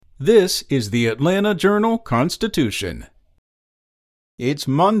This is the Atlanta Journal-Constitution. It's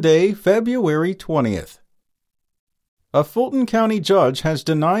Monday, February 20th. A Fulton County judge has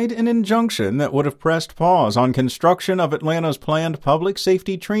denied an injunction that would have pressed pause on construction of Atlanta's planned Public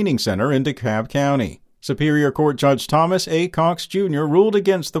Safety Training Center in DeKalb County. Superior Court Judge Thomas A. Cox, Jr. ruled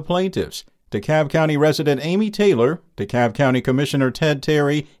against the plaintiffs. DeKalb County resident Amy Taylor, DeKalb County Commissioner Ted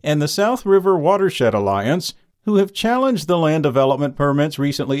Terry, and the South River Watershed Alliance, who have challenged the land development permits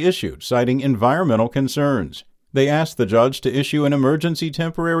recently issued, citing environmental concerns. They asked the judge to issue an emergency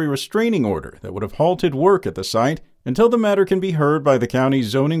temporary restraining order that would have halted work at the site until the matter can be heard by the county's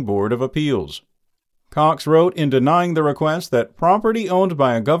Zoning Board of Appeals. Cox wrote in denying the request that property owned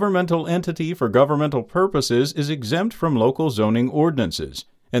by a governmental entity for governmental purposes is exempt from local zoning ordinances,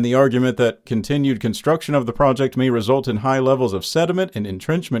 and the argument that continued construction of the project may result in high levels of sediment in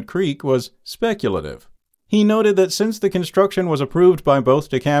Entrenchment Creek was speculative. He noted that since the construction was approved by both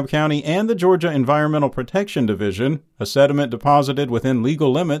DeKalb County and the Georgia Environmental Protection Division, a sediment deposited within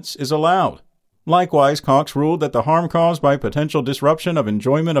legal limits is allowed. Likewise, Cox ruled that the harm caused by potential disruption of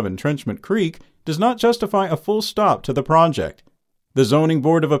enjoyment of Entrenchment Creek does not justify a full stop to the project. The Zoning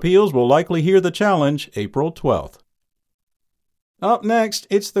Board of Appeals will likely hear the challenge April 12th. Up next,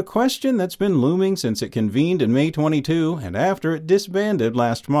 it's the question that's been looming since it convened in May 22 and after it disbanded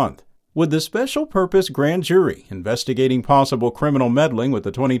last month. Would the special purpose grand jury investigating possible criminal meddling with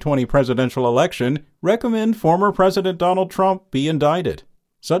the 2020 presidential election recommend former President Donald Trump be indicted?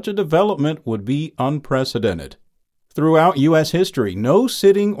 Such a development would be unprecedented. Throughout U.S. history, no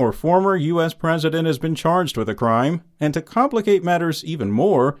sitting or former U.S. president has been charged with a crime, and to complicate matters even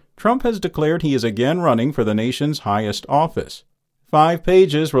more, Trump has declared he is again running for the nation's highest office. 5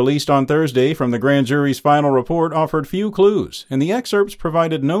 pages released on Thursday from the grand jury's final report offered few clues, and the excerpts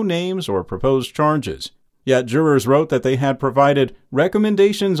provided no names or proposed charges. Yet jurors wrote that they had provided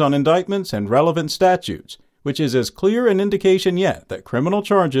recommendations on indictments and relevant statutes, which is as clear an indication yet that criminal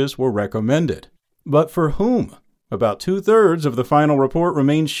charges were recommended. But for whom? About 2/3 of the final report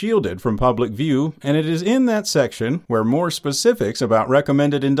remains shielded from public view, and it is in that section where more specifics about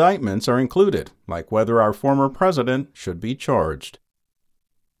recommended indictments are included, like whether our former president should be charged.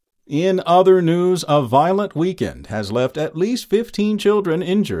 In other news, a violent weekend has left at least 15 children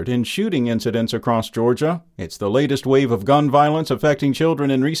injured in shooting incidents across Georgia. It's the latest wave of gun violence affecting children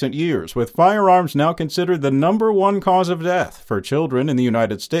in recent years, with firearms now considered the #1 cause of death for children in the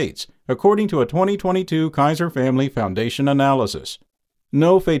United States, according to a 2022 Kaiser Family Foundation analysis.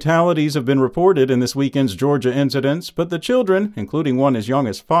 No fatalities have been reported in this weekend's Georgia incidents, but the children, including one as young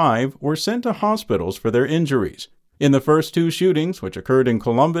as 5, were sent to hospitals for their injuries. In the first 2 shootings, which occurred in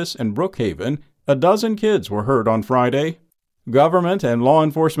Columbus and Brookhaven, a dozen kids were hurt on Friday. Government and law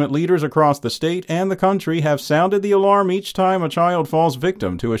enforcement leaders across the state and the country have sounded the alarm each time a child falls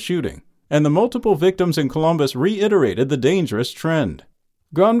victim to a shooting, and the multiple victims in Columbus reiterated the dangerous trend.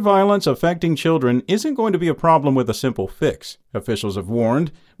 Gun violence affecting children isn't going to be a problem with a simple fix, officials have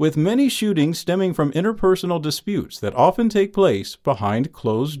warned, with many shootings stemming from interpersonal disputes that often take place behind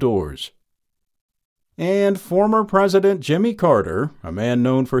closed doors. And former President Jimmy Carter, a man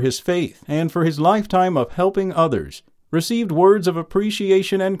known for his faith and for his lifetime of helping others, received words of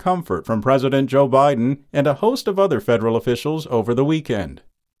appreciation and comfort from President Joe Biden and a host of other federal officials over the weekend.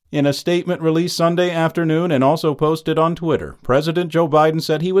 In a statement released Sunday afternoon and also posted on Twitter, President Joe Biden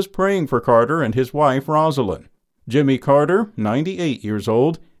said he was praying for Carter and his wife Rosalind. Jimmy Carter, 98 years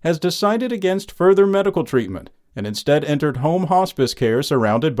old, has decided against further medical treatment and instead entered home hospice care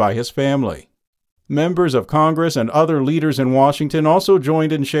surrounded by his family. Members of Congress and other leaders in Washington also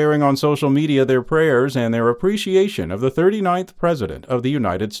joined in sharing on social media their prayers and their appreciation of the 39th President of the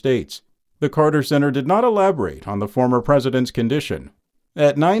United States. The Carter Center did not elaborate on the former president's condition.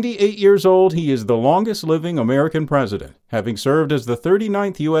 At 98 years old, he is the longest-living American president, having served as the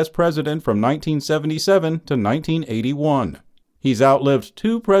 39th U.S. president from 1977 to 1981. He's outlived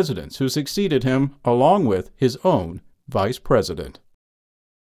 2 presidents who succeeded him, along with his own vice president.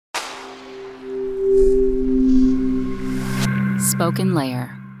 Spoken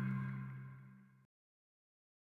Layer.